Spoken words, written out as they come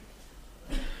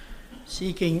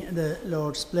Seeking the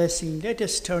Lord's blessing, let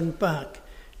us turn back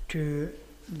to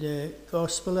the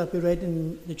Gospel that we read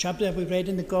in the chapter that we read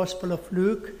in the Gospel of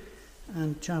Luke,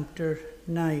 and chapter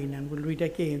 9, and we'll read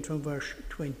again from verse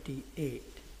 28.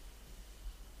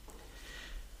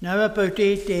 Now about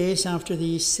 8 days after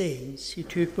these sayings, he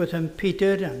took with him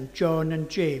Peter and John and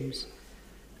James,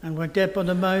 and went up on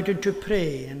the mountain to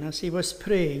pray. And as he was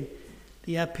praying,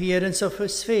 the appearance of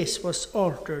his face was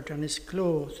altered, and his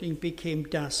clothing became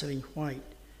dazzling white.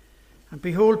 And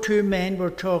behold, 2 men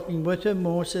were talking with him,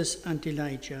 Moses and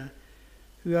Elijah,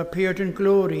 who appeared in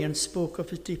glory and spoke of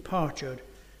his departure,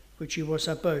 which he was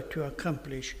about to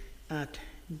accomplish at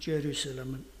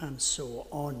Jerusalem, and so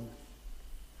on.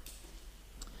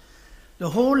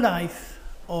 The whole life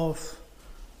of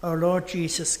our Lord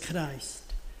Jesus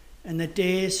Christ, in the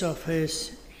days of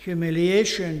his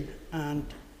humiliation and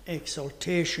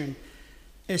exaltation,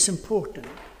 is important.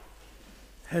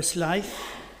 His life,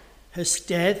 his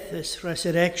death, his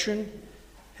resurrection,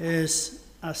 his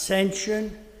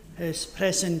ascension, his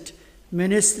present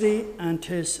ministry, and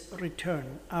his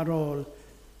return are all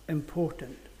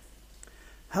important.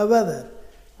 However,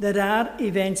 there are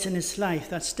events in his life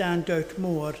that stand out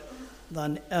more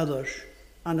than others,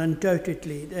 and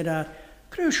undoubtedly there are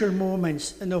crucial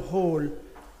moments in the whole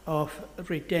of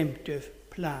redemptive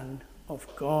plan of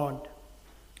God.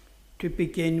 To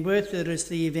begin with, there is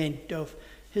the event of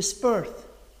his birth,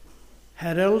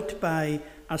 heralded by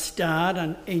a star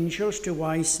and angels to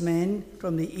wise men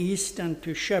from the east and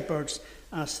to shepherds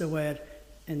as they were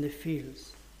in the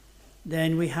fields.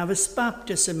 Then we have his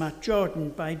baptism at Jordan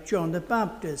by John the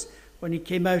Baptist. When he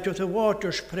came out of the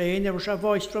waters praying, there was a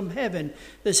voice from heaven,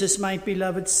 "This is my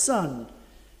beloved Son,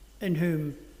 in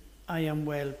whom I am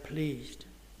well pleased."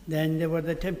 Then there were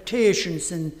the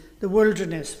temptations in the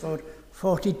wilderness for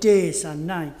 40 days and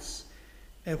nights,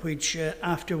 which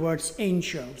afterwards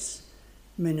angels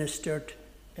ministered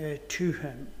to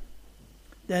him.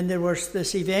 Then there was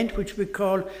this event which we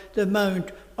call the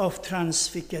Mount of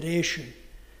Transfiguration.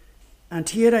 And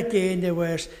here again there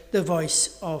was the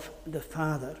voice of the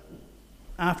Father.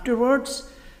 Afterwards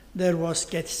there was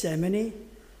Gethsemane,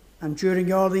 and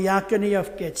during all the agony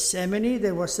of Gethsemane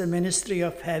there was the ministry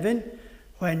of heaven,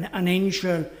 when an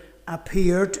angel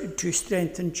appeared to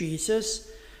strengthen Jesus,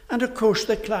 and of course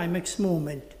the climax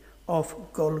moment of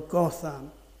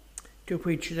Golgotha, to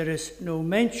which there is no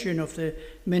mention of the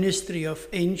ministry of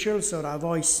angels or a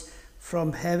voice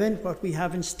from heaven. What we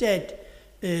have instead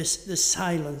is the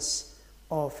silence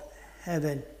of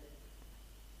heaven.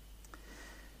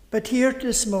 But here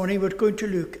this morning we're going to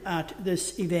look at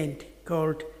this event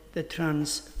called the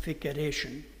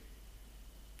Transfiguration.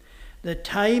 The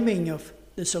timing of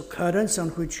this occurrence, on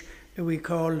which we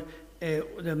call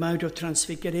the Mount of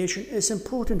Transfiguration, is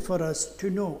important for us to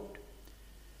note.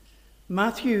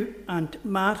 Matthew and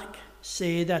Mark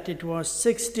say that it was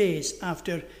 6 days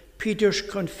after Peter's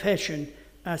confession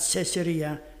at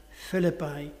Caesarea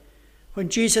Philippi, when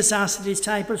Jesus asked the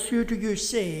disciples, "Who do you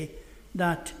say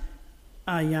that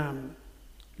I am?"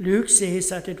 Luke says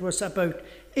that it was about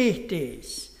 8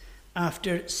 days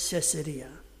after Caesarea.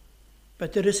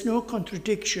 But there is no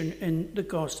contradiction in the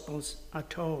Gospels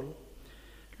at all.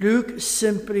 Luke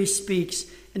simply speaks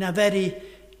in a very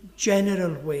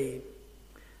general way,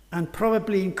 and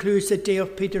probably includes the day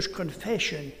of Peter's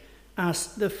confession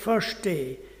as the first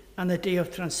day, and the day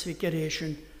of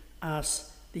Transfiguration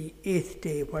as the 8th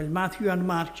day, while Matthew and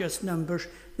Mark just numbers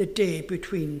the day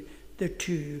between the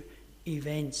two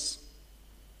events.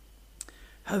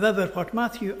 However, what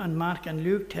Matthew and Mark and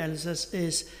Luke tells us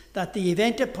is that the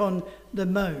event upon the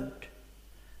Mount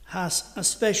has a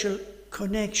special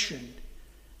connection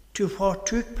to what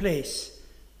took place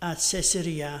at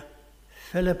Caesarea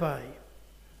Philippi.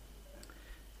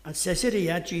 At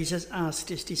Caesarea, Jesus asked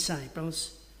his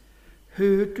disciples,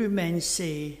 "Who do men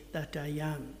say that I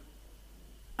am?"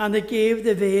 And they gave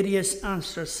the various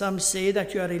answers. Some say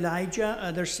that you are Elijah,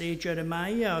 others say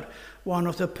Jeremiah, or one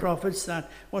of the prophets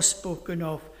that was spoken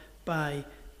of by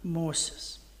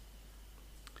Moses.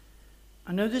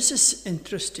 And now this is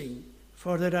interesting,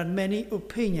 for there are many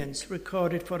opinions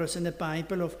recorded for us in the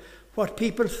Bible of what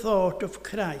people thought of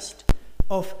Christ,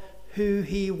 of who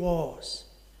he was.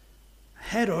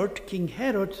 King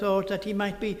Herod thought that he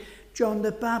might be John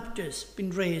the Baptist,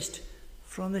 been raised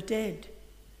from the dead.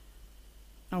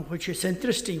 And which is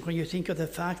interesting when you think of the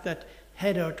fact that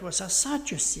Herod was a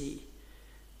Sadducee,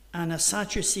 and a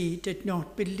Sadducee did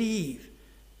not believe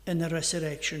in the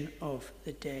resurrection of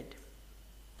the dead.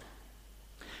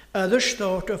 Others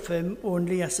thought of him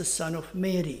only as the son of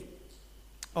Mary,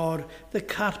 or the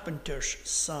carpenter's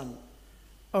son,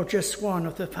 or just one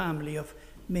of the family of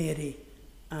Mary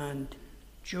and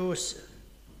Joseph.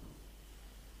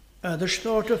 Others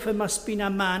thought of him as being a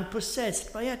man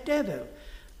possessed by a devil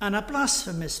and a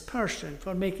blasphemous person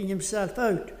for making himself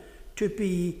out to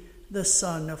be the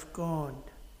Son of God.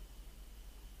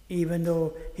 Even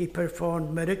though he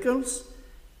performed miracles,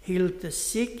 healed the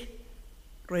sick,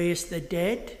 raised the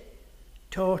dead,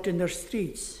 taught in their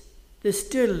streets, they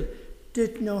still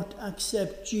did not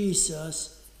accept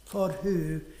Jesus for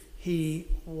who he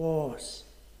was.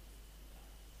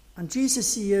 And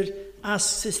Jesus here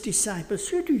asks his disciples,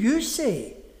 who do you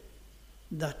say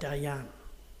that I am?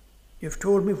 You've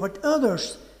told me what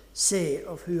others say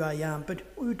of who I am, but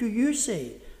who do you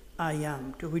say I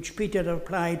am? To which Peter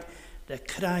replied, the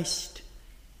Christ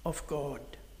of God.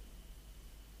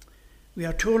 We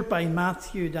are told by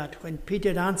Matthew that when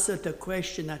Peter answered the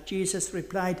question, that Jesus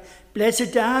replied,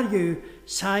 blessed are you,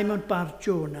 Simon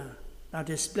Bar-Jonah, that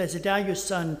is, blessed are you,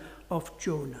 son of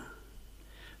Jonah.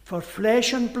 For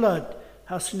flesh and blood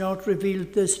has not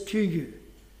revealed this to you,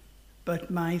 but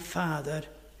my Father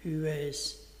who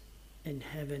is in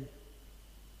heaven.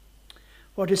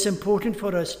 What is important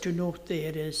for us to note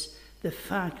there is the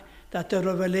fact that the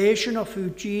revelation of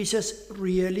who Jesus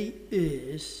really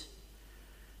is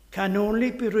can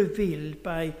only be revealed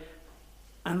by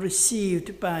and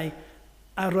received by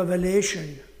a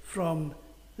revelation from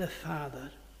the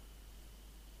Father.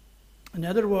 In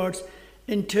other words,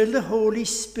 until the Holy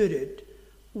Spirit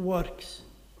works,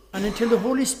 and until the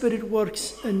Holy Spirit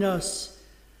works in us,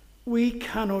 we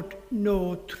cannot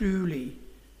know truly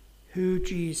who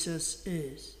Jesus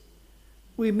is.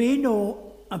 We may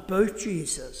know about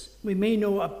Jesus. We may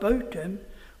know about him.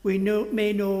 We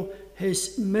may know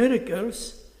his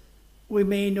miracles. We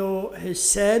may know his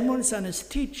sermons and his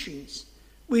teachings.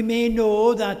 We may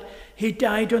know that he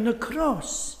died on the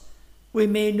cross. We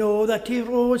may know that he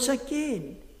rose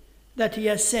again, that he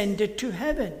ascended to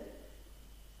heaven,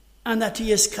 and that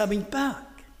he is coming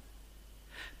back.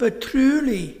 But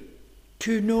truly,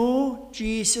 to know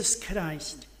Jesus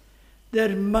Christ,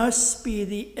 there must be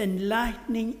the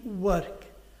enlightening work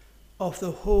of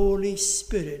the Holy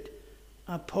Spirit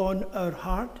upon our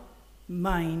heart,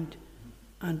 mind,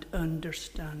 and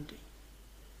understanding.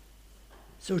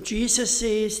 So Jesus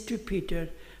says to Peter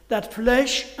that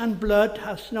flesh and blood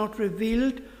hath not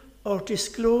revealed or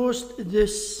disclosed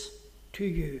this to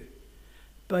you,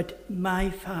 but my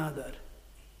Father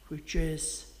which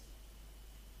is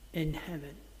in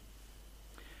heaven.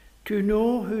 To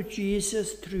know who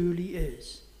Jesus truly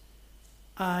is,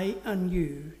 I and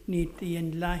you need the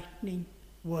enlightening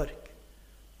work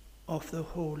of the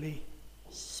Holy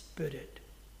Spirit.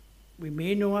 We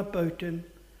may know about him,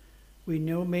 we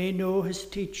may know his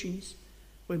teachings,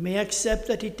 we may accept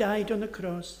that he died on the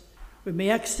cross, we may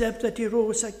accept that he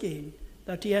rose again,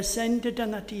 that he ascended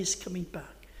and that he is coming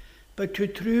back. But to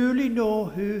truly know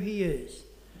who he is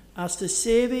as the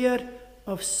Saviour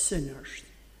of sinners,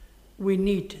 we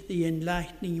need the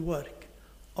enlightening work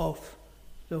of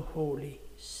the Holy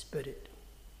Spirit.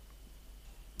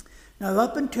 Now,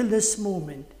 up until this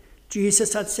moment,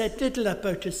 Jesus had said little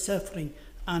about his suffering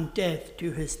and death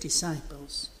to his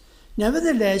disciples.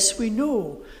 Nevertheless, we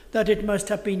know that it must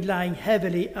have been lying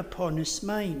heavily upon his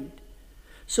mind.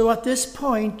 So at this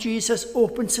point, Jesus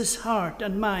opens his heart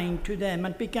and mind to them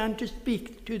and began to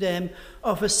speak to them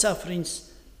of his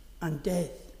sufferings and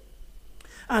death.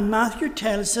 And Matthew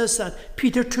tells us that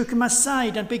Peter took him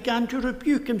aside and began to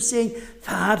rebuke him, saying,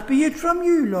 "Far be it from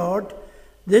you, Lord,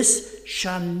 this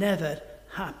shall never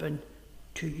happen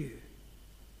to you."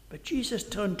 But Jesus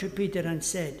turned to Peter and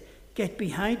said, "Get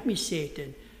behind me,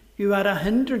 Satan. You are a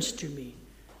hindrance to me,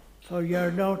 for you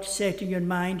are not setting your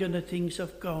mind on the things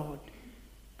of God,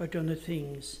 but on the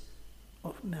things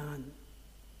of man."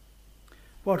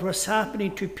 What was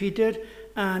happening to Peter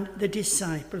and the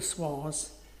disciples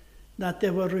was that they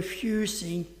were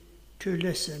refusing to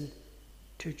listen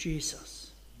to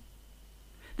Jesus.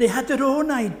 They had their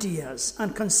own ideas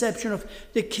and conception of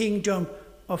the kingdom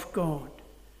of God.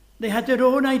 They had their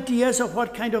own ideas of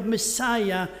what kind of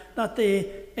Messiah that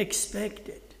they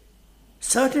expected.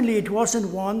 Certainly it wasn't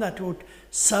one that would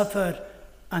suffer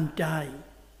and die.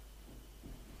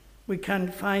 We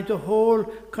can find the whole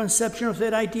conception of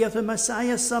their idea of the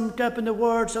Messiah summed up in the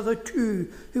words of the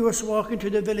two who was walking to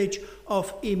the village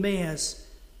of Emmaus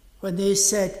when they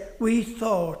said, "We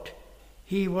thought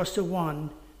he was the one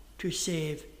to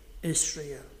save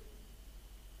Israel."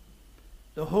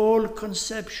 The whole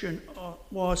conception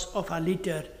was of a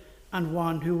leader and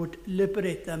one who would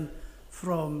liberate them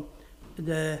from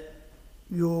the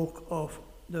yoke of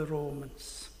the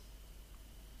Romans.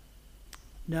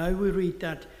 Now we read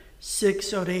that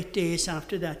 6 or 8 days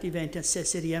after that event at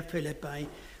Caesarea Philippi,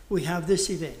 we have this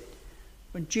event.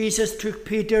 when Jesus took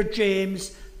Peter,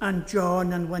 James, and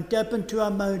John and went up into a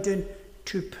mountain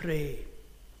to pray.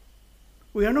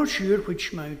 We are not sure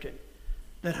which mountain.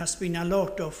 There has been a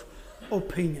lot of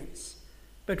opinions.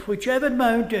 But whichever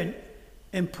mountain,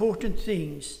 important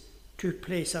things took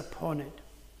place upon it.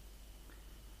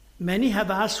 Many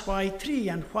have asked why 3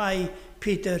 and why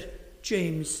Peter,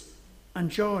 James, and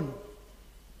John.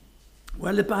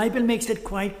 Well, the Bible makes it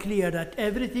quite clear that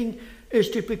everything is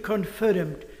to be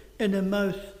confirmed in the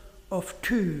mouth of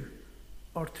 2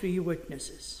 or 3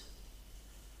 witnesses.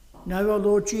 Now our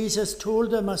Lord Jesus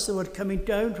told them as they were coming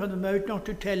down from the mount not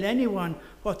to tell anyone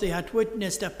what they had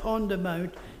witnessed upon the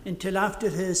mount until after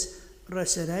his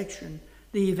resurrection.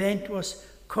 The event was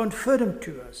confirmed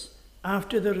to us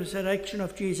after the resurrection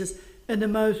of Jesus in the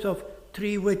mouth of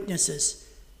 3 witnesses,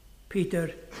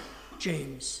 Peter,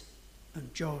 James,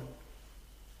 and John.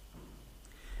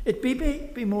 It may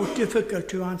be more difficult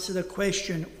to answer the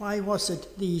question, why was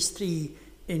it these 3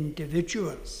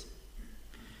 individuals?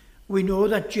 We know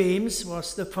that James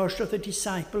was the first of the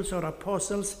disciples or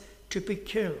apostles to be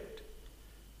killed,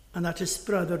 and that his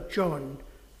brother John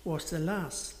was the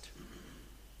last.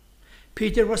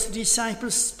 Peter was the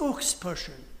disciples'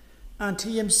 spokesperson, and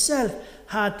he himself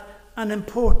had an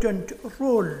important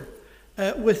role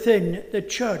within the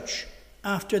church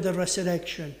after the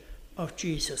resurrection of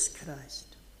Jesus Christ.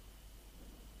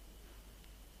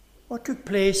 What took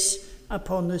place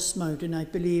upon this mountain, I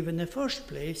believe, in the first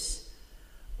place,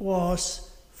 was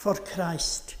for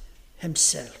Christ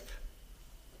himself.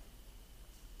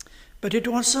 But it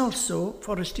was also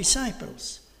for his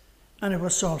disciples, and it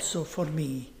was also for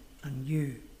me and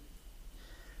you.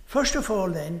 First of all,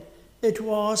 then, it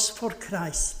was for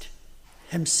Christ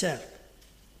himself.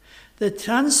 The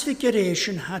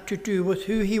Transfiguration had to do with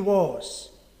who he was,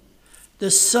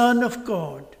 the Son of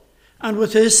God, and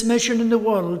with his mission in the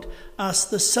world as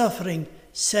the suffering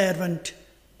servant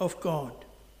of God.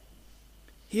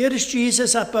 Here is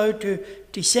Jesus about to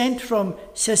descend from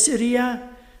Caesarea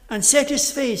and set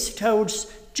his face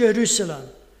towards Jerusalem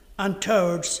and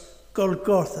towards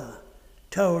Golgotha,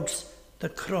 towards the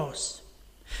cross.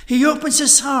 He opens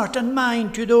his heart and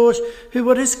mind to those who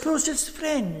were his closest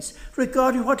friends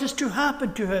regarding what is to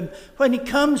happen to him when he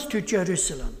comes to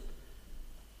Jerusalem.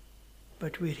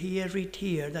 But we read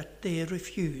here that they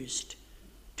refused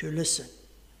to listen.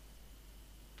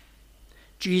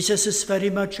 Jesus is very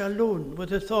much alone with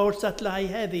the thoughts that lie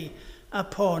heavy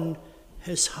upon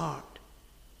his heart.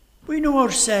 We know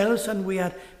ourselves when we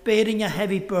are bearing a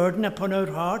heavy burden upon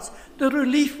our hearts, the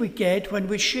relief we get when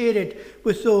we share it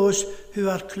with those who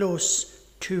are close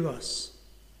to us,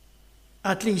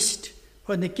 at least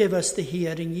when they give us the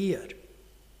hearing ear.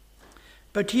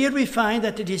 But here we find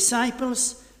that the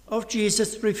disciples of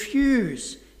Jesus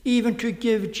refuse even to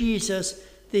give Jesus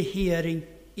the hearing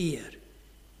ear.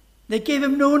 They gave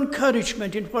him no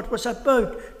encouragement in what was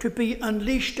about to be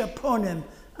unleashed upon him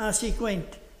as he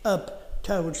went up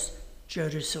towards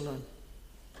Jerusalem.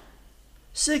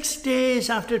 6 days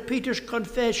after Peter's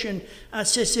confession at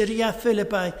Caesarea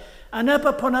Philippi, and up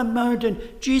upon a mountain,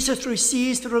 Jesus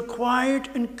receives the required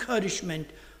encouragement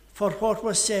for what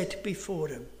was said before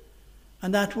him.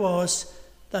 And that was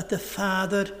that the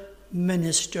Father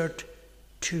ministered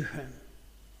to him.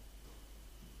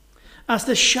 As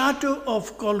the shadow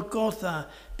of Golgotha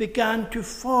began to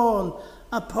fall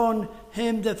upon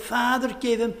him, the Father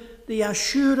gave him the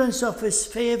assurance of his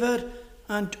favour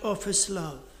and of his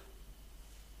love.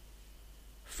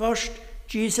 First,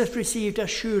 Jesus received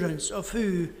assurance of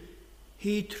who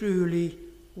he truly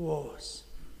was.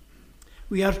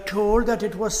 We are told that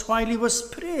it was while he was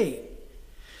praying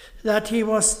that he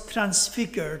was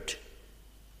transfigured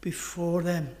before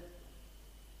them.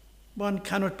 One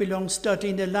cannot be long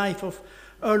studying the life of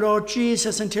our Lord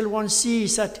Jesus until one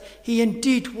sees that he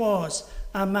indeed was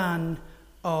a man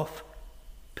of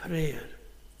prayer.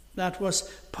 That was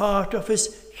part of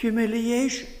his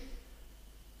humiliation,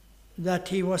 that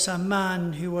he was a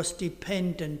man who was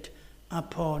dependent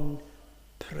upon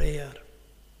prayer.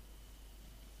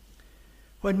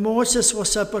 When Moses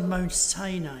was up on Mount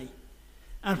Sinai,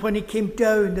 and when he came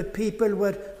down, the people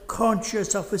were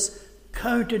conscious of his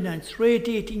countenance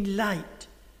radiating light.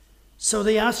 So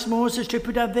they asked Moses to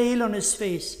put a veil on his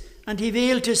face, and he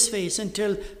veiled his face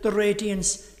until the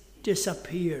radiance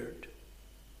disappeared.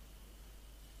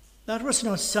 That was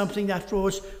not something that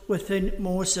rose within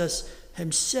Moses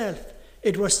himself.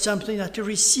 It was something that he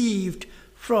received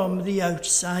from the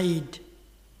outside.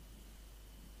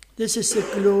 This is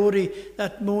the glory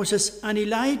that Moses and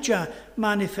Elijah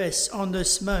manifest on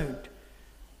this mount,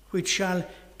 which shall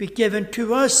be given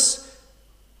to us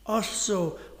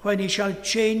also when he shall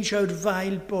change our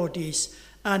vile bodies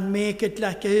and make it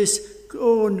like his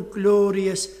own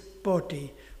glorious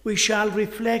body. We shall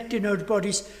reflect in our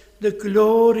bodies the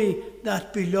glory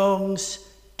that belongs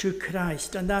to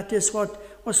Christ. And that is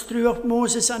what was true of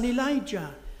Moses and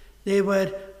Elijah. They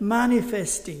were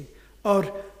manifesting,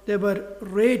 or they were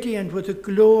radiant with the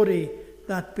glory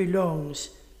that belongs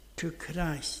to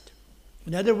Christ.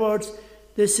 In other words,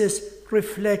 this is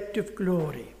reflective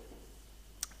glory.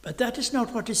 But that is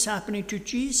not what is happening to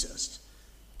Jesus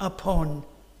upon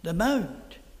the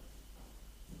mount.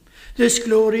 This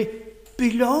glory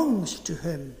belongs to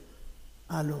him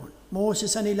alone.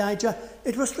 Moses and Elijah,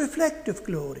 it was reflective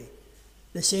glory.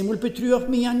 The same will be true of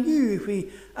me and you if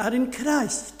we are in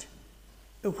Christ.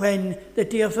 When the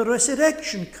day of the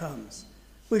resurrection comes,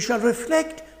 we shall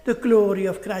reflect the glory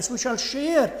of Christ. We shall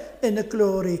share in the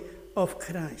glory of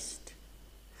Christ.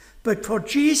 But for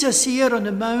Jesus here on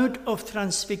the Mount of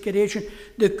Transfiguration,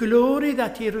 the glory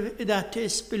that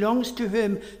belongs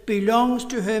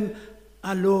to him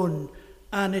alone,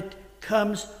 and it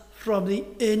comes from the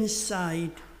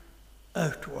inside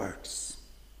outwards.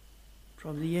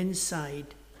 From the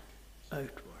inside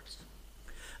outwards.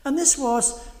 And this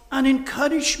was an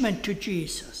encouragement to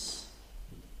Jesus.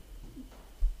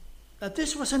 That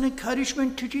this was an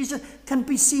encouragement to Jesus can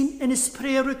be seen in his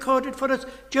prayer recorded for us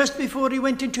just before he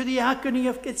went into the agony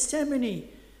of Gethsemane,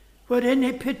 wherein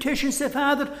he petitions the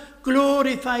Father,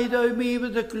 glorify thou me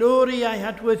with the glory I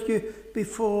had with you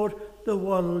before the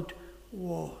world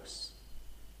was.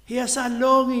 He has a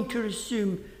longing to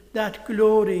resume that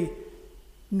glory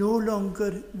no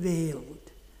longer veiled.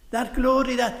 That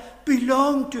glory that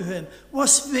belonged to him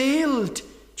was veiled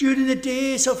during the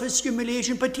days of his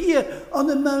humiliation. But here on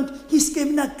the mount, he's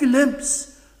given a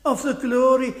glimpse of the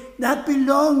glory that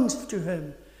belongs to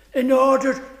him in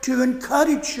order to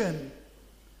encourage him.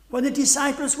 When the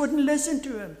disciples wouldn't listen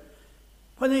to him,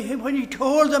 when he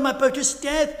told them about his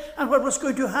death and what was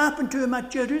going to happen to him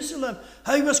at Jerusalem,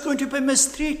 how he was going to be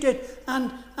mistreated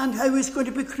and how he was going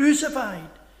to be crucified,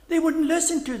 they wouldn't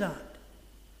listen to that.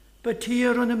 But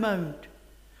here on the mount,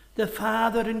 the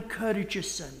Father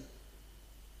encourages him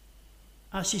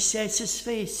as he sets his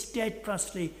face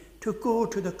steadfastly to go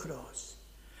to the cross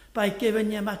by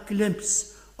giving him a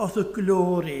glimpse of the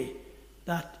glory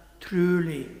that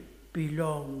truly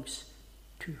belongs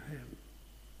to him.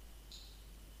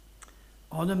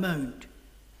 On the mount,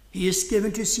 he is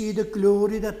given to see the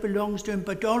glory that belongs to him,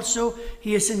 but also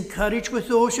he is encouraged with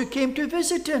those who came to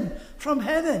visit him from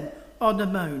heaven on the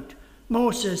mount,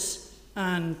 Moses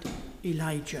and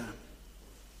Elijah.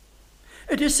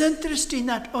 It is interesting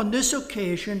that on this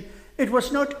occasion, it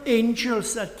was not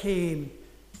angels that came,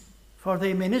 for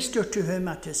they ministered to him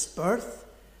at his birth,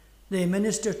 they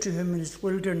ministered to him in his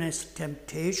wilderness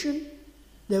temptation,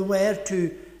 they were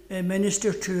to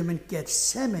minister to him in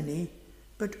Gethsemane.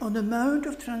 But on the Mount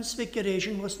of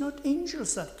Transfiguration was not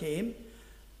angels that came,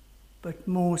 but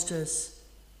Moses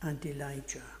and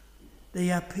Elijah.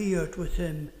 They appeared with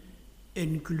him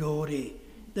in glory.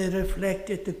 They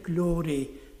reflected the glory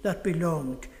that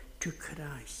belonged to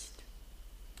Christ.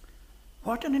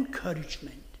 What an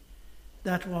encouragement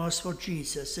that was for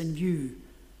Jesus in view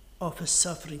of his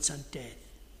sufferings and death.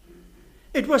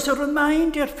 It was a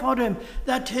reminder for him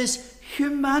that his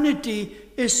humanity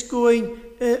is going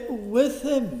with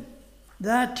him,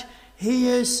 that he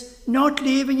is not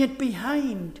leaving it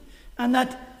behind, and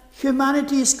that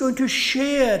humanity is going to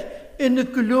share in the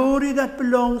glory that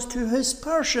belongs to his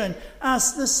person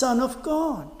as the Son of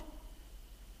God.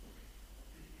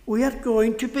 We are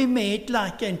going to be made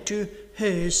like unto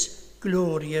his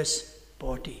glorious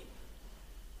body.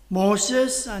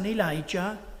 Moses and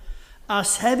Elijah,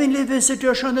 as heavenly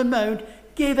visitors on the mount,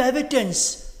 gave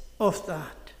evidence of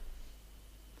that.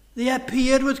 They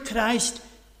appeared with Christ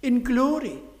in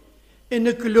glory, in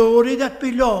the glory that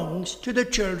belongs to the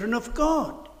children of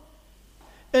God,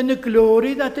 in the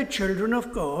glory that the children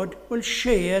of God will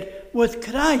share with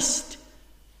Christ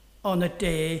on the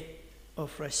day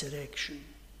of resurrection.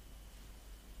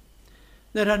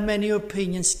 There are many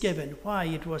opinions given why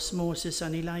it was Moses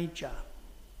and Elijah,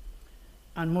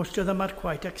 and most of them are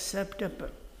quite acceptable.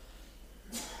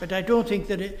 But I don't think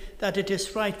that it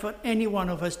is right for any one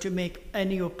of us to make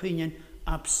any opinion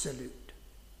absolute.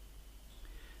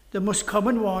 The most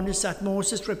common one is that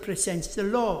Moses represents the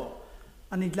law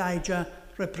and Elijah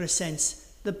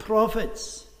represents the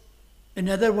prophets. In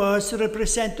other words, they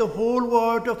represent the whole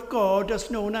word of God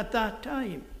as known at that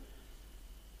time.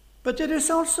 But there is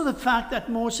also the fact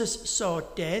that Moses saw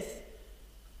death,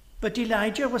 but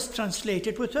Elijah was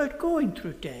translated without going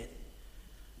through death.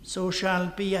 So shall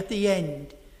be at the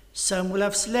end. Some will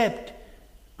have slept,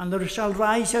 and they shall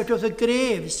rise out of the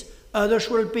graves. Others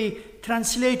will be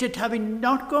translated having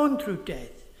not gone through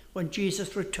death when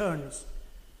Jesus returns,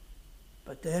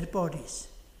 but their bodies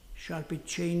shall be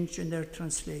changed in their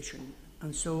translation.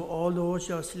 And so all those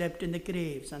who have slept in the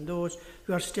graves and those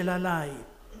who are still alive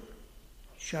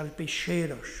shall be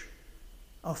sharers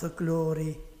of the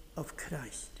glory of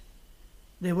Christ.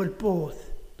 They will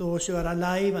both, those who are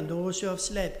alive and those who have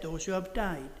slept, those who have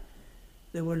died,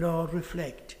 they will all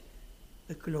reflect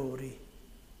the glory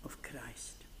of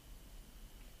Christ.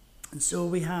 And so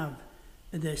we have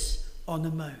this on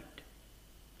the Mount.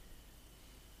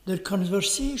 Their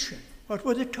conversation, what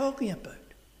were they talking about?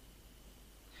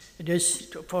 It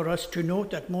is for us to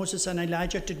note that Moses and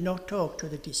Elijah did not talk to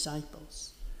the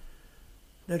disciples.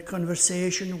 Their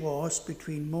conversation was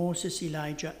between Moses,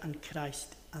 Elijah, and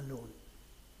Christ alone.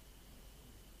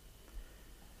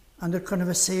 And their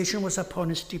conversation was upon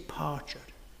his departure,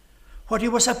 what he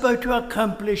was about to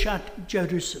accomplish at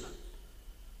Jerusalem.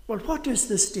 Well, what is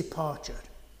this departure?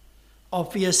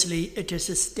 Obviously, it is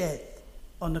his death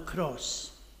on the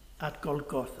cross at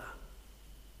Golgotha.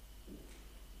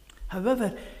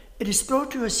 However, it is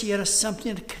brought to us here as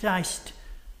something that Christ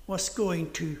was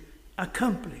going to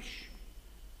accomplish.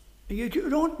 You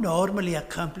don't normally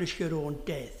accomplish your own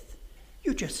death.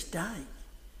 You just die.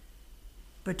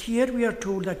 But here we are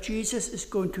told that Jesus is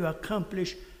going to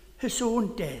accomplish his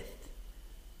own death.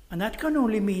 And that can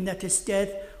only mean that his death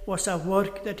was a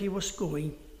work that he was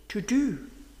going to do.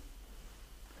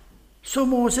 So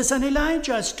Moses and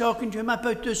Elijah is talking to him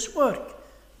about this work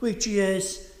which he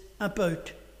is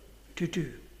about to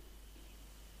do.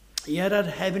 Here are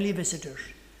heavenly visitors,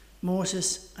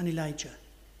 Moses and Elijah,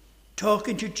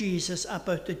 talking to Jesus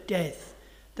about the death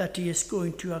that he is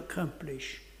going to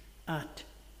accomplish at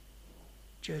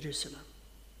Jerusalem.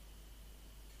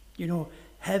 You know,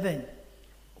 heaven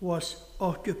was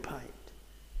occupied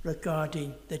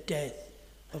regarding the death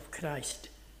of Christ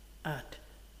at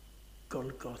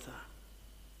Golgotha.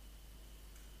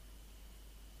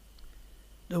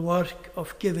 The work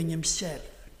of giving himself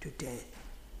to death.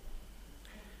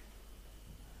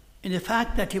 In the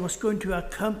fact that he was going to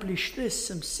accomplish this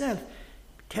himself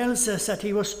tells us that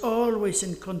he was always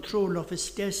in control of his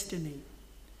destiny.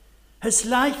 His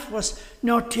life was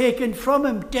not taken from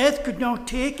him. Death could not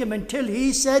take him until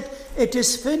he said, "It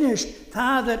is finished.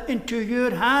 Father, into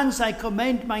your hands I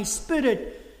commend my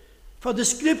spirit." For the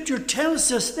scripture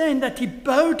tells us then that he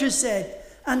bowed his head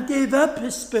and gave up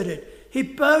his spirit. He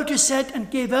bowed his head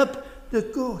and gave up the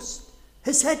ghost.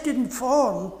 His head didn't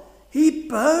fall. He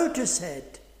bowed his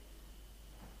head.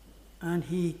 And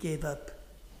he gave up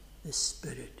the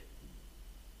spirit.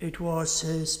 It was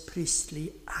his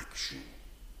priestly action.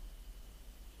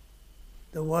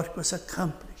 The work was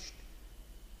accomplished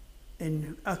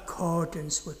in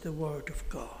accordance with the word of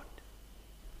God.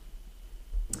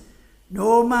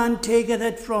 No man taketh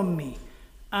it from me.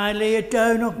 I lay it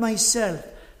down of myself.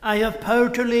 I have power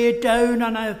to lay it down,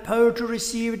 and I have power to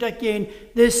receive it again.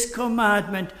 This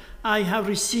commandment I have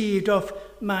received of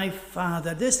my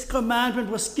Father. This commandment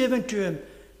was given to him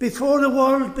before the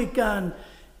world began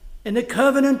in the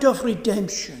covenant of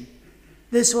redemption.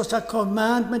 This was a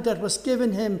commandment that was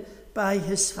given him by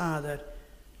his Father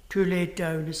to lay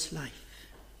down his life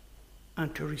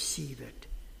and to receive it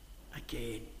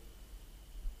again.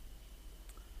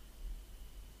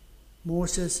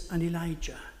 Moses and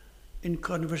Elijah in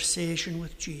conversation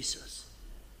with Jesus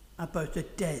about the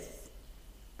death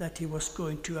that he was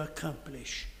going to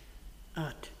accomplish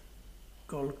at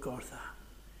Golgotha,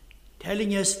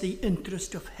 telling us the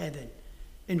interest of heaven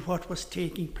in what was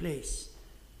taking place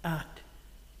at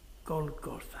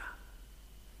Golgotha.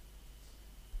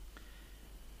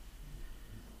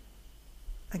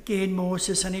 Again,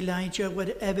 Moses and Elijah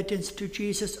were evidence to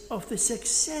Jesus of the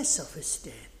success of his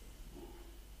death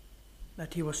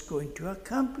that he was going to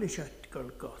accomplish at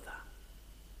Golgotha.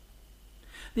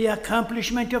 The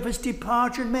accomplishment of his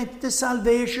departure meant the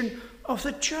salvation of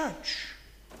the church.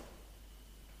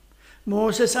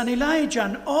 Moses and Elijah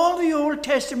and all the Old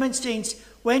Testament saints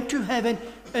went to heaven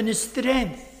in the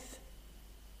strength,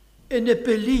 in the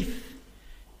belief,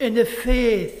 in the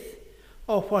faith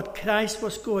of what Christ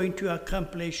was going to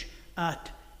accomplish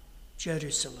at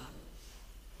Jerusalem.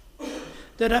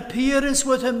 Their appearance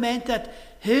with him meant that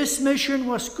his mission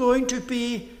was going to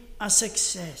be a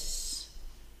success.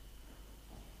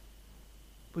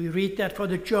 We read that for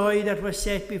the joy that was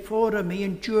set before him, he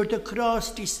endured the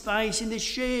cross, despising the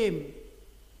shame.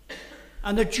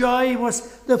 And the joy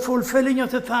was the fulfilling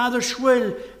of the Father's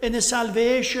will in the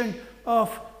salvation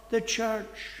of the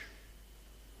church.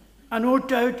 And no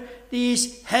doubt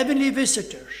these heavenly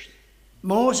visitors,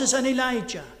 Moses and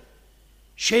Elijah,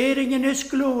 sharing in his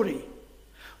glory,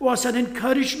 was an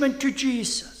encouragement to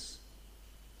Jesus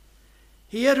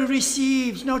Here he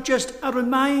receives not just a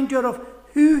reminder of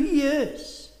who he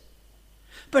is,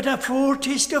 but a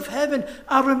foretaste of heaven,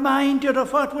 a reminder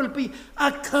of what will be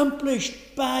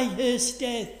accomplished by his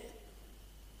death.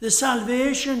 The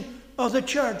salvation of the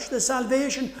church, the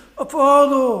salvation of all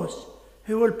those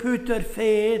who will put their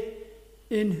faith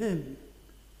in him.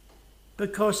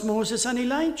 Because Moses and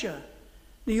Elijah,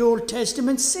 the Old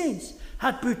Testament saints,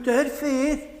 had put their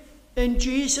faith in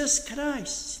Jesus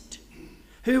Christ,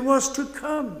 who was to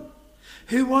come,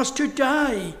 who was to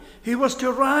die, who was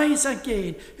to rise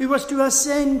again, who was to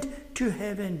ascend to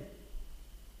heaven.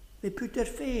 They put their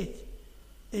faith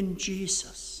in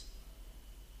Jesus,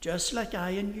 just like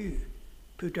I and you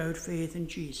put our faith in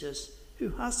Jesus, who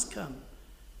has come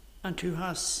and who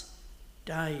has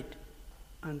died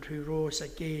and who rose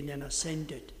again and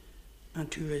ascended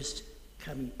and who is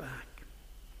coming back.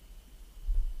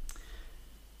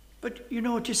 But,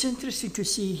 it is interesting to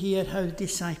see here how the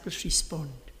disciples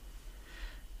respond.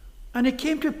 And it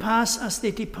came to pass as they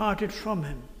departed from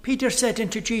him, Peter said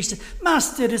unto Jesus,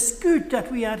 Master, it is good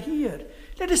that we are here.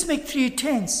 Let us make 3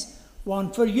 tents,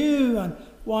 one for you, and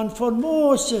one for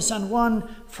Moses, and one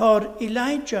for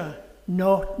Elijah,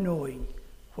 not knowing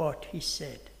what he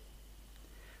said.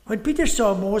 When Peter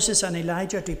saw Moses and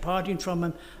Elijah departing from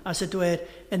him, as it were,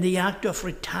 in the act of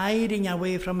retiring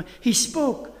away from him, he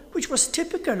spoke, which was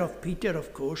typical of Peter,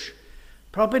 of course,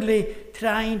 probably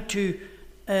trying to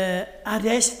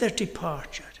arrest their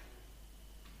departure.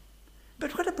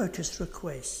 But what about his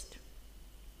request?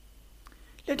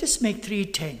 Let us make 3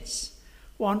 tents,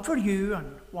 one for you,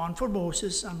 and one for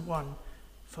Moses, and one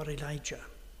for Elijah.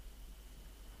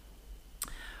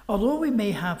 Although we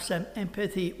may have some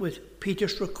empathy with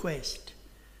Peter's request,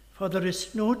 for there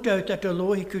is no doubt that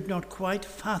although he could not quite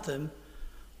fathom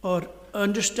or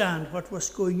understand what was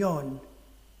going on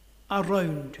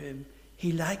around him,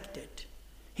 he liked it.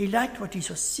 He liked what he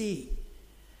was seeing.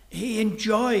 He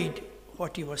enjoyed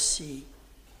what he was seeing.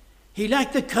 He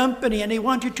liked the company and he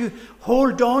wanted to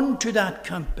hold on to that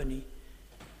company.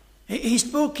 He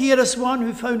spoke here as one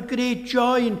who found great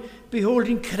joy in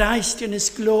beholding Christ in his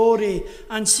glory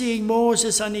and seeing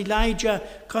Moses and Elijah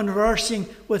conversing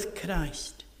with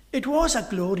Christ. It was a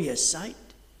glorious sight.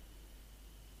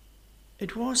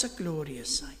 It was a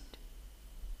glorious sight.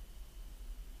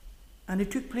 And it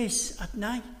took place at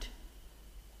night.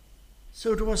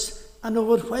 So it was an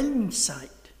overwhelming sight.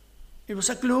 It was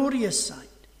a glorious sight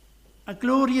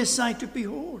to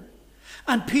behold.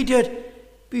 And Peter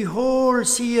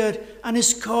beholds here and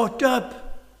is caught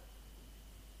up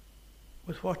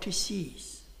with what he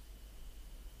sees.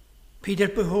 Peter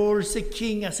beholds the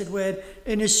king, as it were,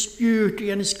 in his beauty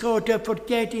and is caught up,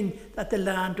 forgetting that the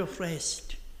land of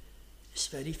rest is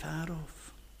very far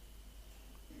off.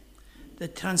 The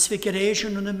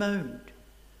Transfiguration on the Mount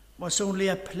was only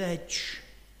a pledge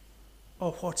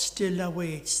of what still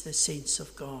awaits the saints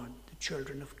of God, the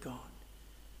children of God.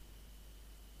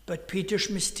 But Peter's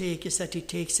mistake is that he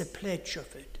takes a pledge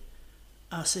of it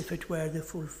as if it were the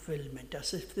fulfillment,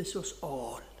 as if this was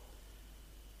all.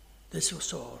 This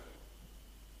was all.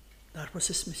 That was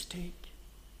his mistake.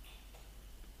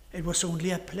 It was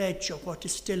only a pledge of what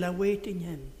is still awaiting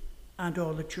him and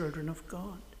all the children of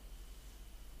God.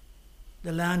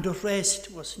 The land of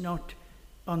rest was not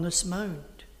on this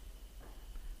mount.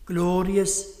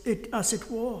 Glorious as it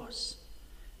was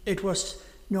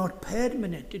not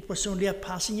permanent. It was only a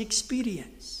passing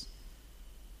experience.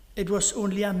 It was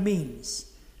only a means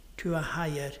to a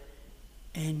higher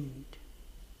end.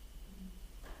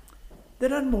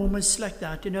 There are moments like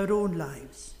that in our own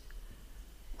lives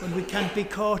when we can't be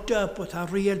caught up with a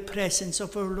real presence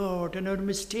of our Lord, and our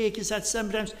mistake is that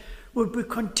sometimes we'll be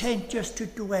content just to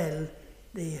dwell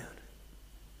there,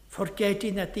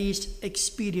 forgetting that these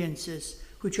experiences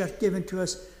which are given to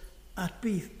us are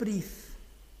brief.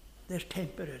 They're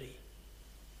temporary.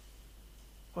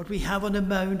 What we have on the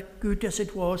mount, good as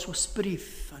it was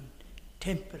brief and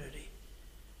temporary.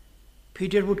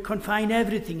 Peter would confine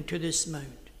everything to this mount.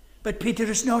 But Peter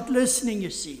is not listening, you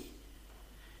see.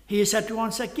 He is at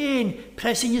once again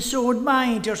pressing his own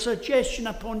mind or suggestion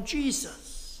upon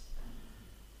Jesus.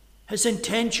 His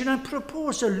intention and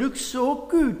proposal looked so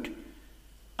good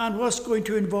and was going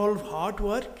to involve hard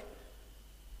work.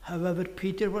 However,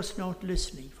 Peter was not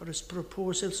listening, for his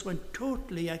proposals went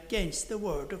totally against the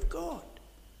word of God.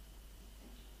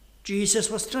 Jesus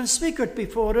was transfigured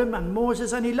before him, and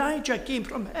Moses and Elijah came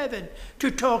from heaven to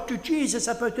talk to Jesus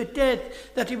about the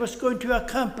death that he was going to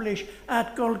accomplish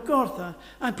at Golgotha.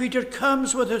 And Peter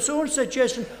comes with his own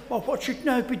suggestion of what should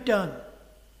now be done.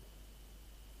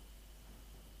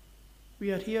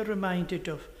 We are here reminded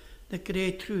of the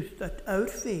great truth that our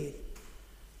faith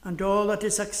and all that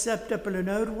is acceptable in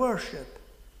our worship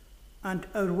and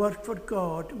our work for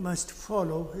God must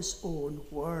follow his own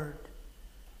word.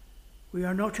 We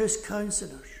are not his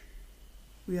counselors.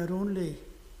 We are only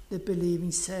the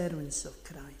believing servants of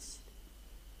Christ.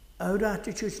 Our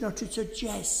attitude is not to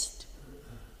suggest,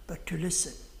 but to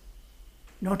listen.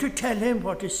 Not to tell him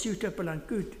what is suitable and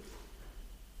good,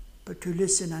 but to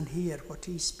listen and hear what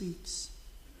he speaks.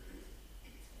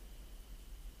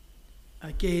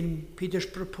 Again, Peter's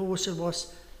proposal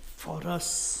was for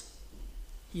us.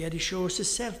 Here he shows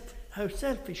himself, how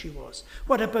selfish he was.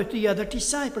 What about the other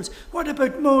disciples? What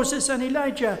about Moses and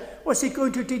Elijah? Was he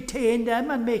going to detain them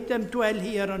and make them dwell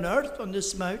here on earth, on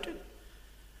this mountain?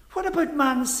 What about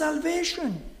man's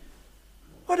salvation?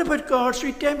 What about God's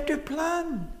redemptive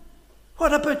plan?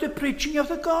 What about the preaching of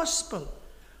the gospel?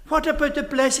 What about the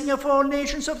blessing of all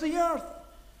nations of the earth?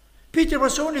 Peter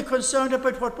was only concerned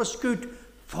about what was good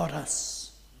for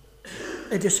us.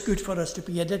 It is good for us to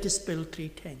be here. Let us build 3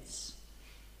 tents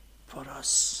for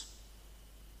us.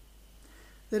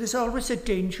 There is always a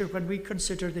danger when we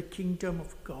consider the kingdom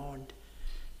of God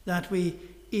that we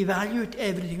evaluate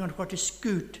everything on what is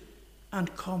good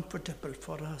and comfortable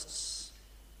for us.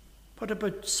 What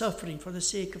about suffering for the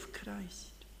sake of Christ?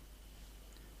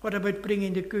 What about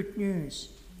bringing the good news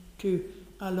to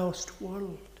a lost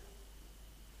world?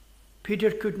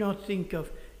 Peter could not think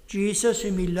of Jesus,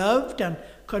 whom he loved and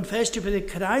confessed to be the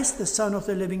Christ, the Son of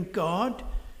the living God,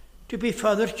 to be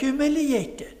further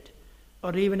humiliated.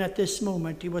 Or even at this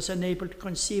moment, he was unable to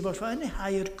conceive of any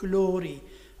higher glory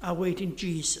awaiting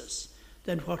Jesus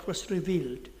than what was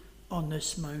revealed on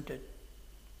this mountain.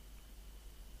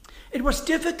 It was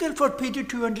difficult for Peter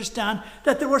to understand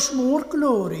that there was more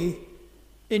glory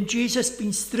in Jesus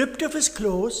being stripped of his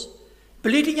clothes,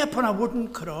 bleeding upon a wooden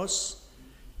cross,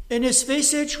 in his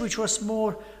visage, which was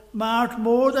marred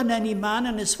more than any man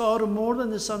and his form more than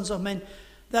the sons of men,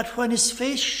 that when his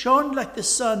face shone like the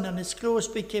sun and his clothes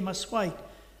became as white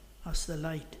as the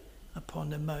light upon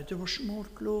the mount. There was more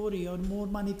glory or more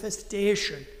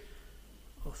manifestation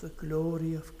of the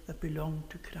glory that belonged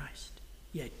to Christ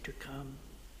yet to come.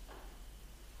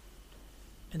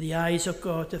 In the eyes of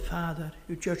God the Father,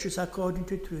 who judges according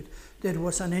to truth, there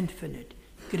was an infinite,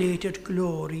 greater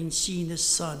glory in seeing the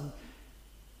Son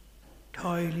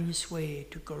toiling his way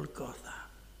to Golgotha,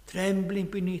 trembling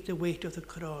beneath the weight of the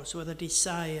cross with a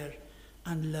desire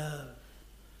and love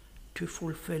to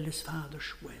fulfill his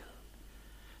Father's will.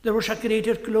 There was a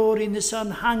greater glory in the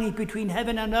Son hanging between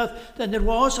heaven and earth than there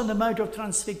was on the Mount of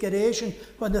Transfiguration,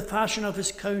 when the fashion of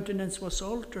his countenance was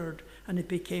altered and it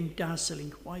became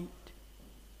dazzling white.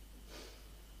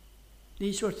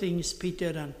 These were things Peter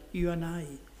and you and I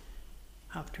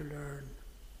have to learn.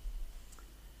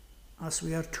 As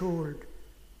we are told,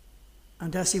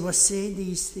 and as he was saying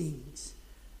these things,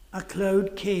 a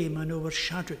cloud came and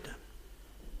overshadowed them,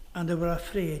 and they were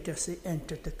afraid as they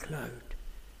entered the cloud.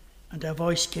 And a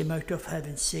voice came out of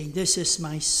heaven saying, "This is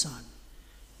my Son,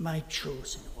 my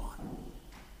chosen one.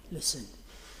 Listen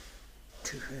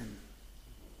to him."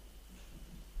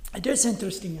 It is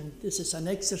interesting, and this is an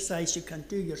exercise you can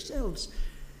do yourselves,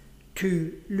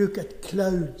 to look at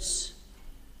clouds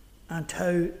and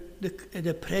how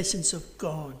the presence of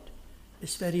God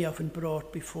is very often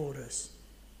brought before us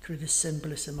through the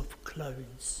symbolism of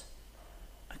clouds.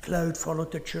 A cloud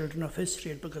followed the children of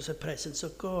Israel because the presence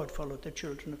of God followed the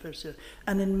children of Israel.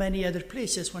 And in many other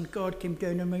places, when God came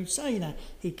down on Mount Sinai,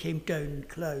 he came down in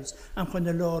clouds. And when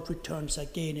the Lord returns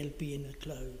again, he'll be in the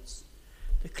clouds.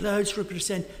 The clouds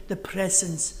represent the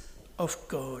presence of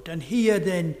God. And here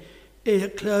then, a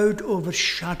cloud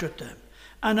overshadowed them.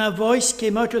 And a voice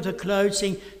came out of the cloud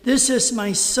saying, "This is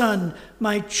my Son,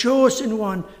 my chosen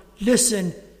one.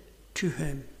 Listen to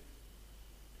him."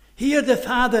 Here the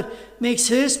Father makes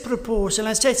his proposal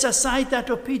and sets aside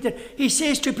that of Peter. He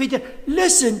says to Peter,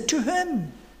 "Listen to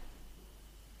him."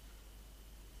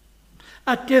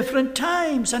 At different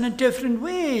times and in different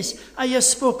ways, I have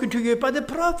spoken to you by the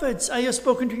prophets. I have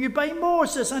spoken to you by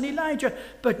Moses and Elijah.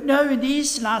 But now in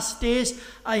these last days,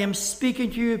 I am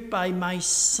speaking to you by my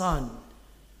Son.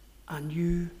 And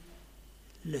you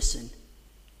listen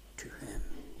to him.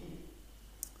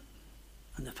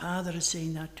 And the Father is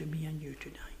saying that to me and you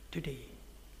today.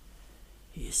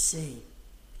 He is saying,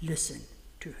 listen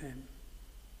to him.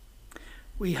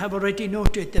 We have already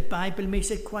noted the Bible makes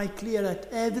it quite clear that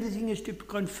everything is to be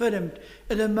confirmed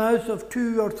in the mouth of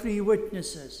 2 or 3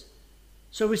 witnesses.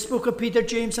 So we spoke of Peter,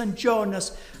 James and John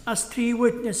as 3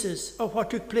 witnesses of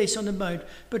what took place on the mount.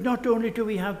 But not only do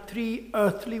we have 3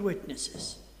 earthly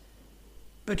witnesses,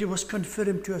 but it was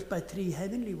confirmed to us by 3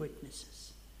 heavenly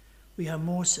witnesses. We have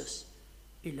Moses,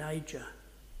 Elijah,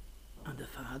 and the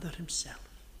Father himself.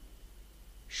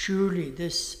 Surely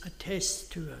this attests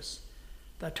to us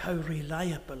that how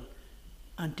reliable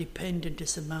and dependent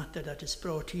is the matter that is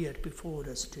brought here before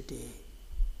us today.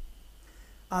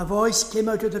 A voice came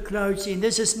out of the cloud saying,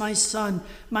 "This is my Son,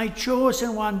 my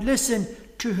chosen one, listen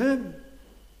to him."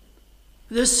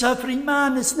 This suffering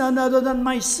man is none other than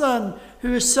my Son,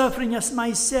 who is suffering as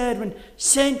my servant,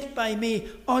 sent by me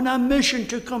on a mission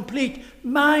to complete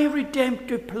my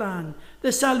redemptive plan,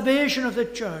 the salvation of the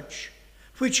church,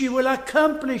 which he will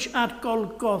accomplish at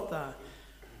Golgotha.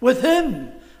 With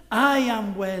him I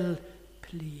am well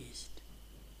pleased.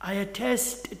 I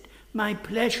attested my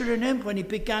pleasure in him when he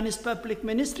began his public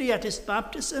ministry at his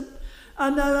baptism,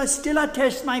 and now I still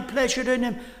attest my pleasure in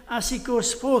him as he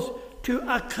goes forth to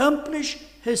accomplish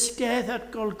his death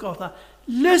at Golgotha.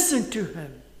 Listen to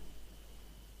him.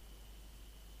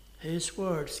 His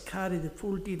words carry the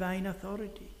full divine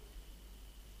authority.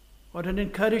 What an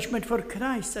encouragement for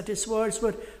Christ that his words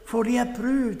were fully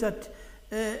approved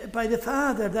by the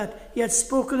Father, that he had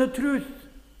spoken the truth,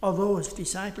 although his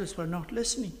disciples were not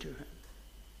listening to him.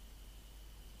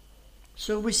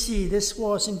 So we see this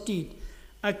was indeed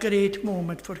a great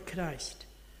moment for Christ,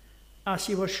 as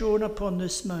he was shown upon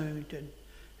this mountain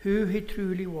who he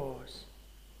truly was.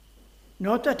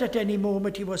 Not that at any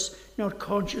moment he was not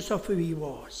conscious of who he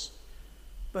was,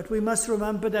 but we must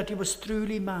remember that he was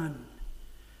truly man,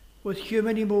 with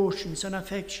human emotions and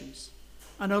affections.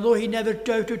 And although he never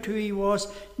doubted who he was,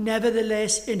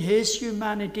 nevertheless in his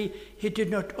humanity he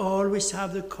did not always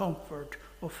have the comfort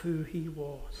of who he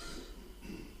was.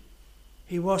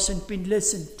 He wasn't being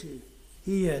listened to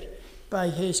here by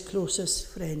his closest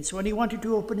friends. When he wanted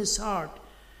to open his heart,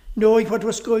 knowing what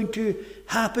was going to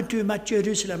happen to him at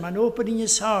Jerusalem, and opening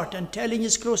his heart and telling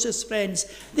his closest friends,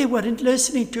 they weren't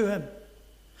listening to him.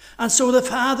 And so the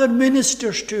Father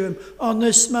ministers to him on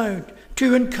this mount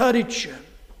to encourage him.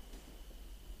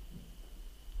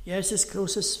 Yes, his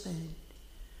closest friend.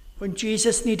 When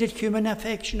Jesus needed human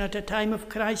affection at a time of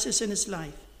crisis in his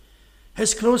life,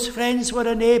 his close friends were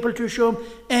unable to show him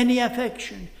any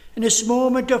affection in his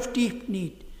moment of deep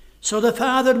need. So the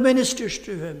Father ministers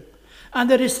to him, and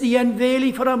there is the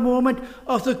unveiling for a moment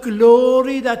of the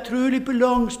glory that truly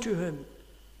belongs to him,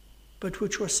 but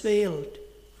which was veiled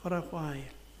for a while,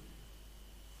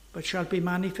 but shall be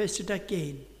manifested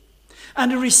again.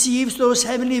 And he receives those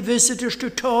heavenly visitors to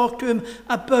talk to him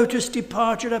about his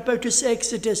departure, about his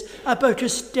exodus, about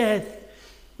his death,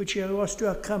 which he was to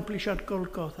accomplish at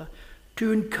Golgotha,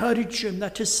 to encourage him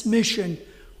that his mission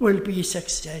will be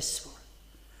successful.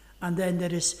 And then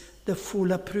there is the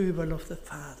full approval of the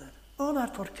Father. All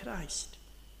that for Christ.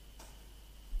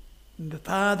 And the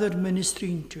Father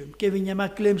ministering to him, giving him a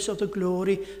glimpse of the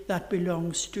glory that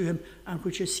belongs to him and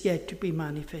which is yet to be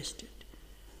manifested.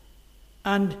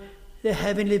 And the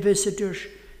heavenly visitors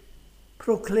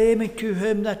proclaiming to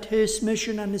him that his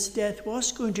mission and his death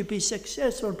was going to be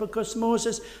successful, because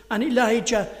Moses and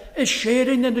Elijah is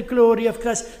sharing in the glory of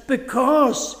Christ,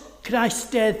 because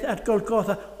Christ's death at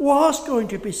Golgotha was going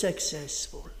to be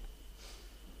successful.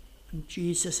 And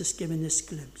Jesus is giving this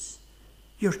glimpse.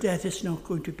 Your death is not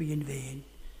going to be in vain.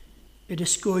 It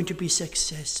is going to be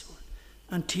successful.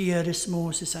 And here is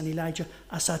Moses and Elijah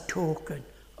as a token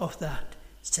of that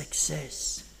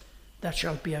success that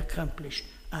shall be accomplished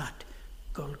at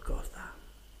Golgotha.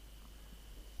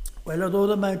 Well, although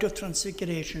the Mount of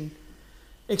Transfiguration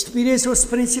experience was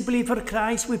principally for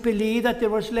Christ, we believe that there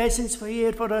was lessons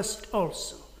here for us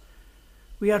also.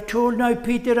 We are told now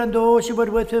Peter and those who were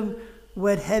with him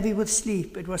were heavy with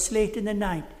sleep. It was late in the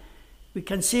night. We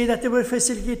can say that they were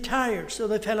physically tired, so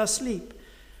they fell asleep.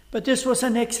 But this was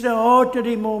an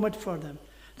extraordinary moment for them.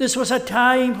 This was a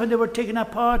time when they were taken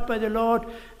apart by the Lord,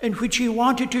 in which he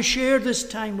wanted to share this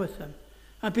time with them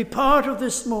and be part of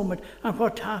this moment. And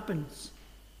what happens?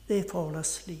 They fall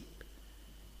asleep.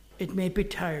 It may be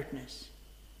tiredness,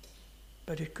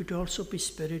 but it could also be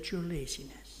spiritual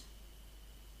laziness.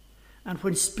 And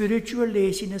when spiritual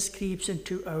laziness creeps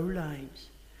into our lives,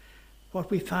 what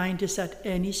we find is that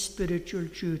any spiritual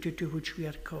duty to which we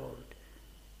are called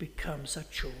becomes a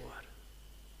chore.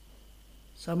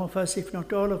 Some of us, if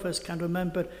not all of us, can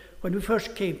remember when we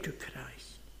first came to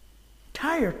Christ.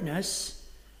 Tiredness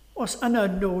was an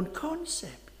unknown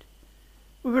concept.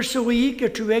 We were so eager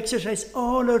to exercise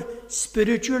all our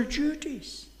spiritual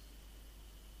duties.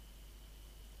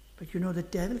 But you know, the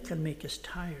devil can make us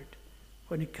tired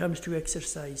when it comes to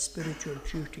exercise spiritual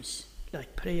duties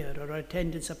like prayer or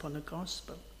attendance upon the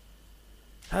gospel.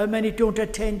 How many don't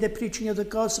attend the preaching of the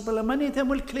gospel? And many of them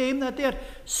will claim that they are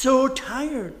so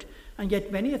tired, and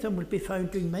yet many of them will be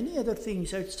found doing many other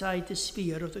things outside the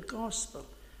sphere of the gospel.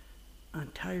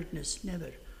 And tiredness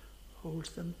never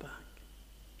holds them back.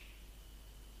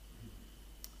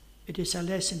 it is a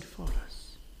lesson for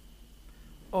us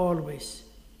always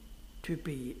to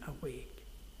be awake,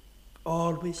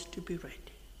 always to be ready.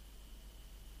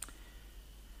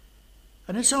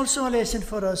 And it's also a lesson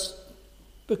for us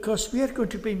because we are going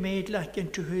to be made like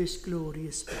unto his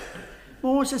glorious body.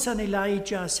 Moses and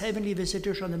Elijah, as heavenly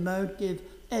visitors on the mount, gave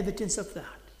evidence of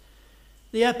that.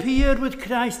 They appeared with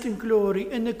Christ in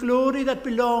the glory that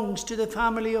belongs to the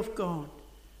family of God.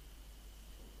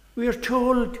 We are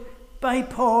told by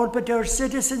Paul, but our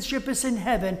citizenship is in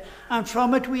heaven, and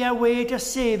from it we await a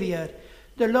Saviour,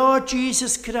 the Lord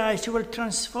Jesus Christ, who will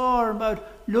transform our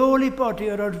lowly body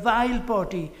or our vile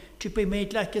body to be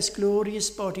made like his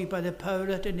glorious body by the power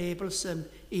that enables him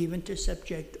even to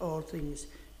subject all things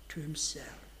to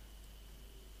himself.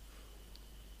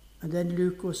 And then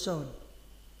Luke goes on,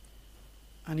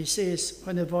 and he says,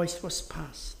 when the voice was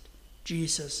past,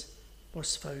 Jesus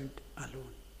was found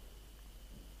alone.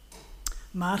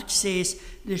 Mark says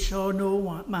they saw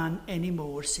no man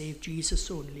anymore save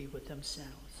Jesus only with themselves.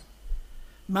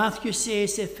 Matthew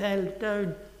says they fell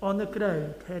down on the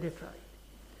ground terrified.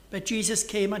 But Jesus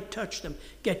came and touched them.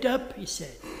 Get up, he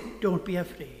said. Don't be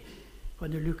afraid.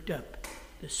 When they looked up,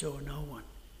 they saw no one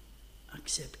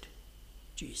except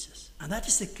Jesus. And that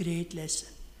is the great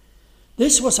lesson.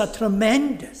 This was a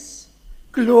tremendous,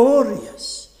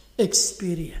 glorious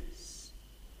experience.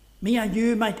 Me and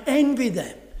you might envy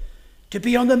them to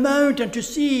be on the mount and to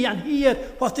see and hear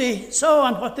what they saw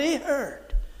and what they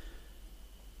heard.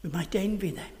 We might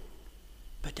envy them.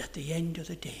 But at the end of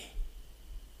the day,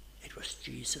 it was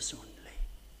Jesus only.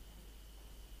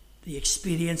 The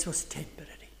experience was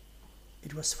temporary.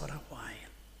 It was for a while.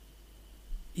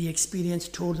 The experience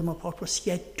told them of what was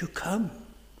yet to come.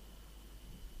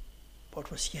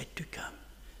 What was yet to come.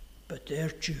 But their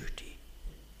duty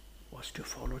was to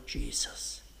follow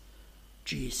Jesus.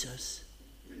 Jesus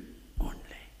only.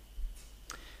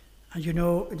 And you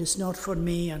know, it is not for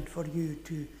me and for you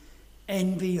to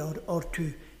envy or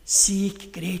to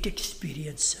seek great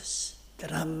experiences,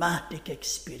 dramatic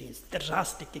experience,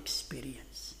 drastic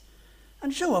experience.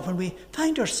 And so often we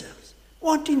find ourselves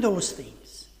wanting those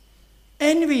things,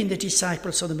 envying the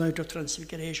disciples on the Mount of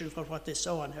Transfiguration for what they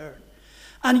saw and heard.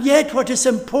 And yet what is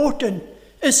important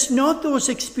is not those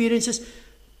experiences,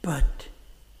 but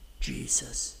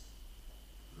Jesus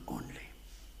only.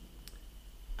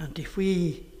 And if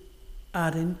we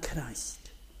are in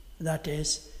Christ, that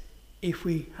is, if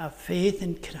we have faith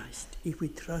in Christ, if we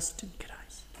trust in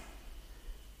Christ,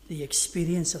 the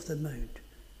experience of the Mount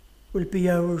will be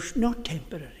ours not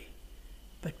temporary,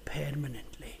 but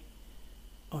permanently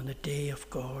on the day of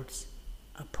God's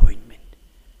appointment,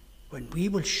 when we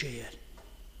will share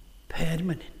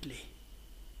permanently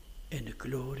in the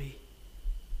glory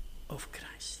of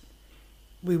Christ.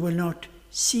 We will not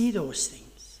see those things.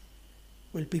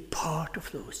 We'll be part of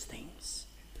those things.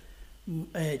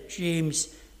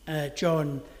 James,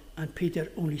 John and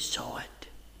Peter only saw it.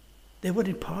 They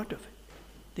weren't part of it.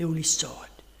 They only saw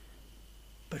it.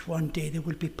 But one day they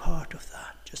will be part of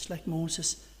that, just like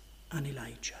Moses and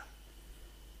Elijah.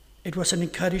 It was an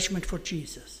encouragement for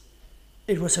Jesus.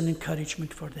 It was an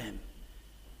encouragement for them.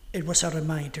 It was a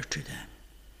reminder to them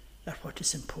that what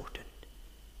is important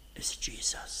is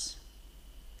Jesus.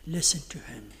 Listen to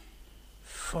him.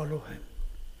 Follow him.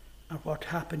 And what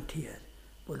happened here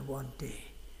will one day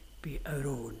be our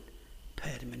own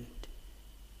permanent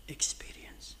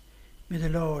experience. May the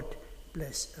Lord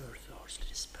bless our thoughts.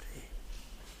 Let us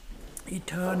pray.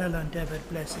 Eternal and ever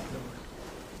blessed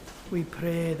Lord, we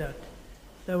pray that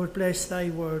thou would bless thy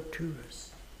word to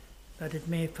us, that it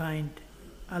may find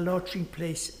a lodging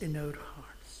place in our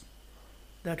hearts,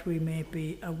 that we may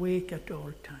be awake at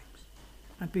all times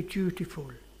and be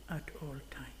dutiful at all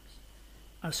times,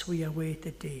 as we await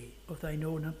the day of thine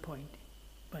own appointing,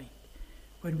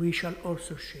 when we shall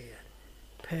also share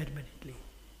permanently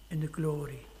in the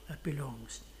glory that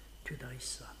belongs to thy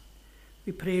Son.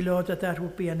 We pray, Lord, that that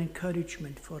would be an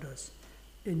encouragement for us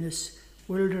in this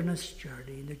wilderness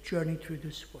journey, in the journey through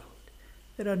this world.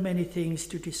 There are many things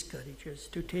to discourage us,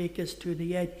 to take us to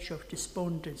the edge of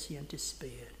despondency and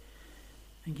despair.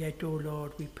 And yet, O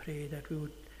Lord, we pray that we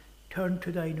would turn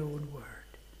to thine own word,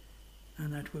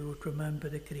 and that we would remember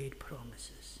the great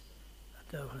promises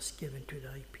that thou hast given to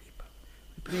thy people.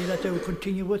 We pray that thou will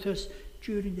continue with us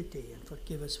during the day and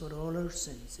forgive us for all our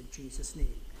sins. In Jesus'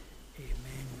 name,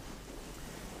 amen.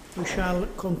 We shall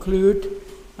conclude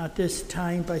at this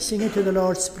time by singing to the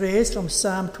Lord's praise from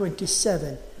Psalm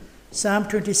 27. Psalm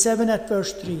 27 at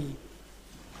verse 3.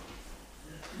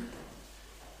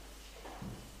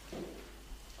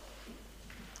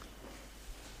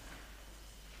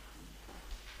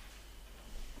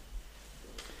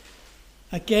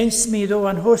 Again Against me, though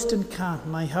an host encamp,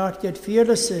 my heart yet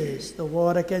fearless is. Though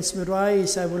war against me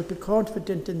rise, I will be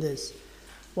confident in this.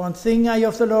 One thing I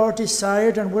of the Lord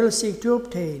desired and will seek to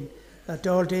obtain, that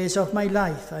all days of my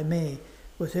life I may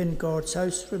within God's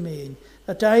house remain,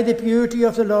 that I the beauty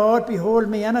of the Lord behold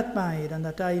may and admire, and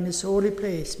that I in his holy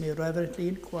place may reverently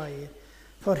inquire.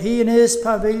 For he in his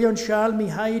pavilion shall me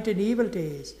hide in evil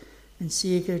days, in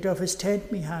secret of his tent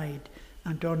me hide,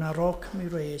 and on a rock me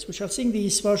raise. We shall sing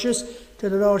these verses to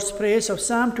the Lord's praise of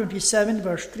Psalm 27,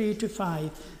 verse 3 to 5.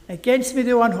 Against me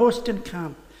though an host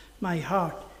encamp, my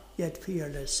heart yet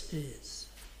fearless is.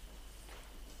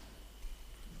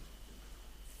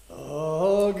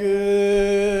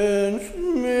 Against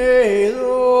me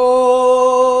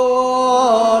though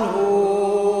an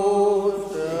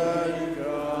host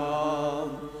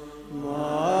encamp,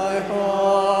 my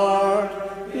heart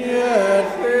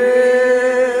yet fearless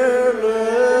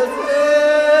is.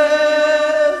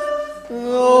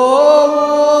 Though war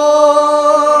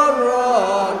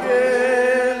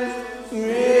against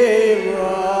me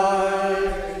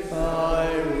rise, I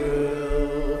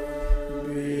will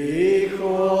be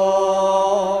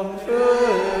confident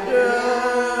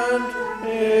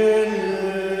in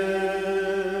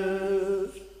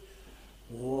this.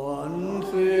 One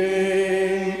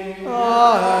thing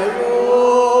I owe the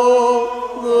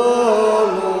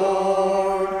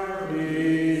Lord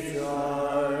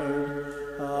desire,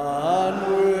 and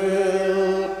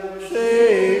will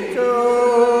seek to obtain,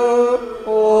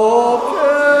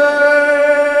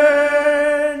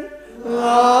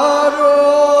 that all days of my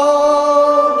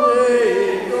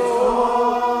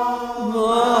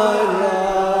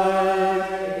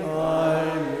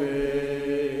life I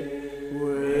may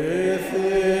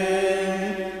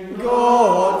within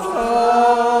God's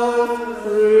house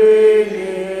remain, that I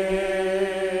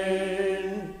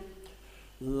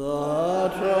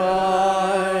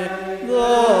the beauty of the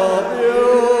Lord behold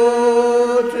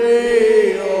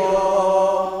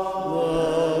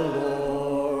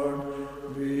may and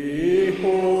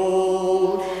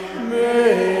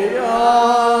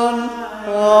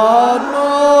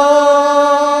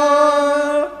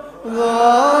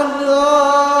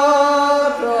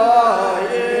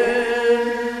that I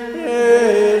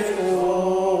in his holy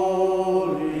place may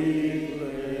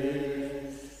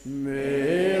reverently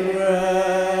inquire. For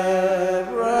he in his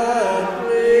pavilion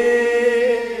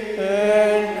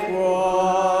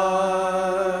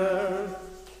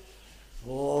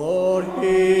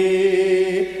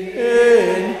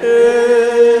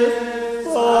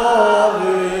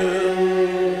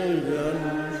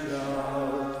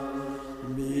me hide in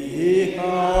evil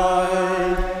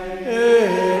days, in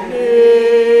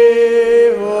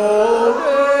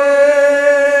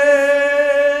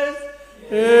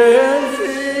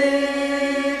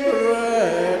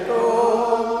secret of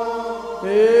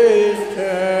his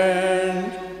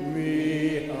tent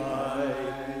me hide,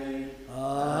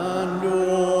 and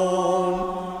on a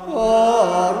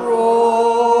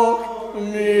rock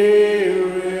me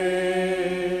raise.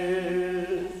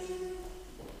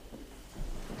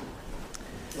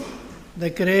 The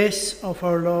grace of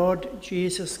our Lord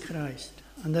Jesus Christ,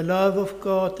 and the love of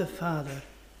God the Father,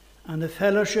 and the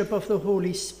fellowship of the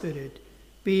Holy Spirit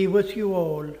be with you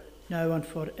all, now and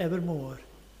forevermore.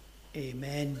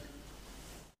 Amen.